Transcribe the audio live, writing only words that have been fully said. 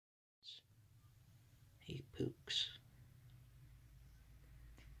Hey, Pooks.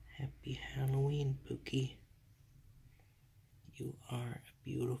 Happy Halloween, Pookie. You are a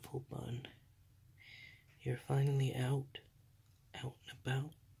beautiful bun. You're finally out and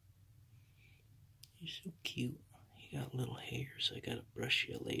about. You're so cute. You got little hairs. I gotta brush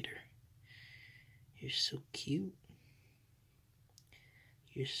you later. You're so cute.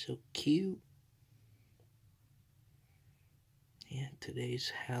 You're so cute. Yeah,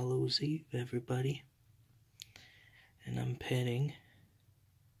 today's Hallows Eve, everybody. And I'm petting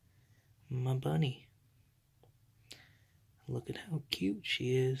my bunny. Look at how cute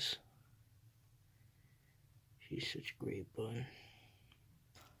she is. She's such a great bun.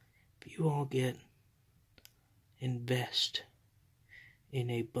 If you all invest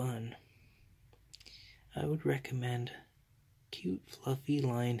in a bun, I would recommend cute fluffy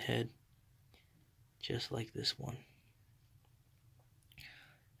lion head just like this one.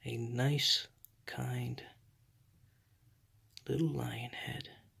 A nice, kind little lion head.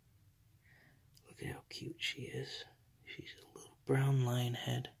 Look at how cute she is. She's a little brown lion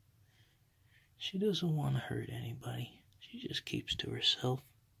head. She doesn't want to hurt anybody. She just keeps to herself.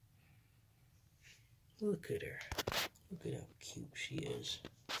 Look at her. Look at how cute she is.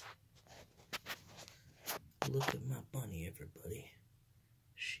 Look at my bunny, everybody.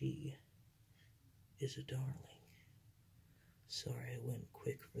 She is a darling. Sorry I went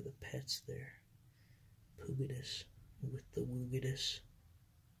quick for the pets there. Poogitus with the woogitus.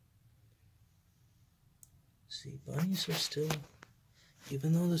 See, bunnies are still,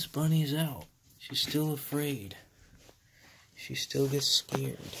 even though this bunny's out, she's still afraid. She still gets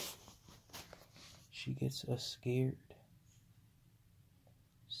scared. She gets us scared.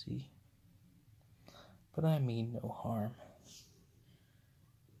 See? But I mean no harm.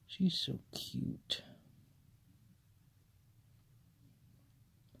 She's so cute.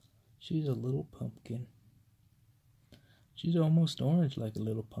 She's a little pumpkin. She's almost orange like a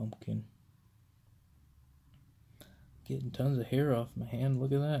little pumpkin. Getting tons of hair off my hand.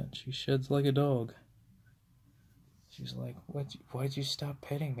 Look at that. She sheds like a dog. She's like, why'd you stop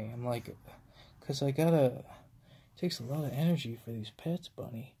petting me? I'm like, 'cause it takes a lot of energy for these pets,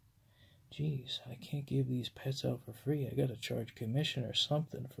 bunny. Jeez, I can't give these pets out for free. I gotta charge commission or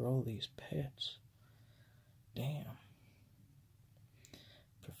something for all these pets. Damn.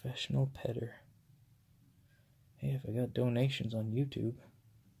 Professional petter. Hey, if I got donations on YouTube,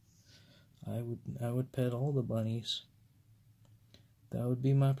 I would pet all the bunnies. That would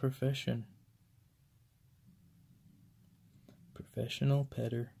be my profession. Professional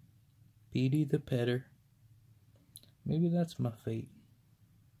petter. Petey the petter. Maybe that's my fate.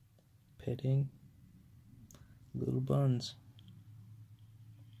 Petting little buns.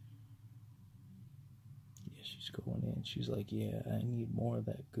 Yeah, she's going in. She's like, yeah, I need more of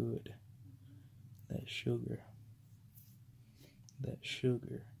that good. That sugar. That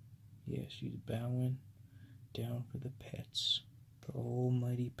sugar. Yeah, she's bowing down for the pets. The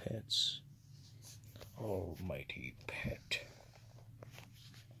almighty pets. Almighty pet.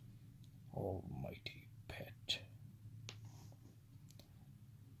 Almighty pet.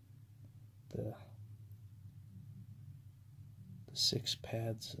 The 6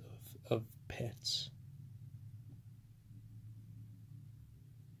 paths of pets.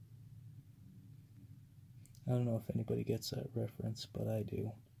 I don't know if anybody gets that reference, but I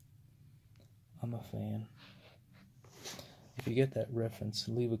do. I'm a fan. If you get that reference,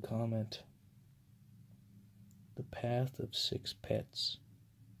 leave a comment. The path of 6 pets.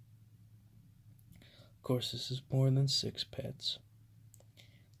 Of course, this is more than 6 pets.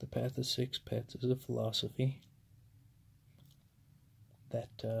 The path of 6 pets is a philosophy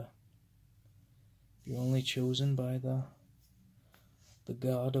that you're only chosen by the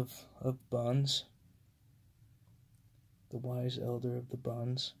god of buns, the wise elder of the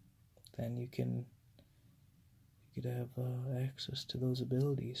buns. Then you could have access to those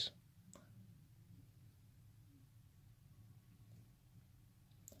abilities.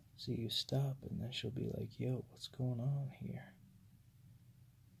 So you stop, and then she'll be like, yo, what's going on here?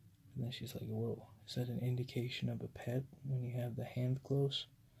 And then she's like, whoa, is that an indication of a pet when you have the hand close?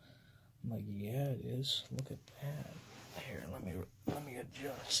 I'm like, yeah, it is. Look at that. Here, let me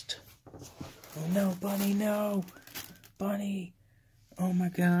adjust. Oh no, bunny, no! Bunny! Oh my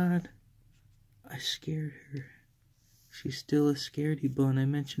god. I scared her. She's still a scaredy bun. I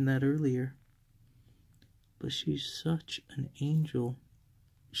mentioned that earlier. But she's such an angel.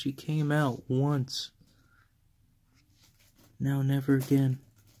 She came out once. Now never again.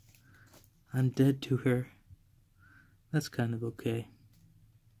 I'm dead to her. That's kind of okay.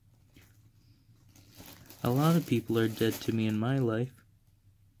 A lot of people are dead to me in my life.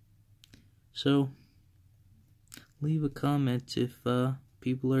 So, leave a comment if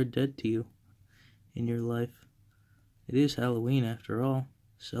people are dead to you in your life. It is Halloween after all,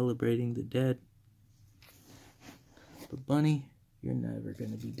 celebrating the dead. But Bunny, you're never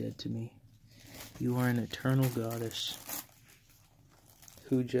gonna be dead to me. You are an eternal goddess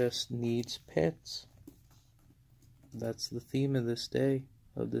who just needs pets. That's the theme of this day,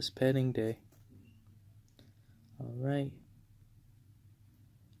 of this petting day. Alright.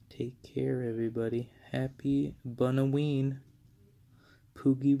 Take care, everybody. Happy Bunaween.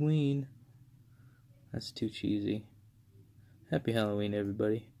 Poogie-ween. That's too cheesy. Happy Halloween,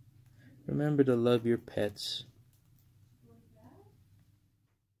 everybody. Remember to love your pets.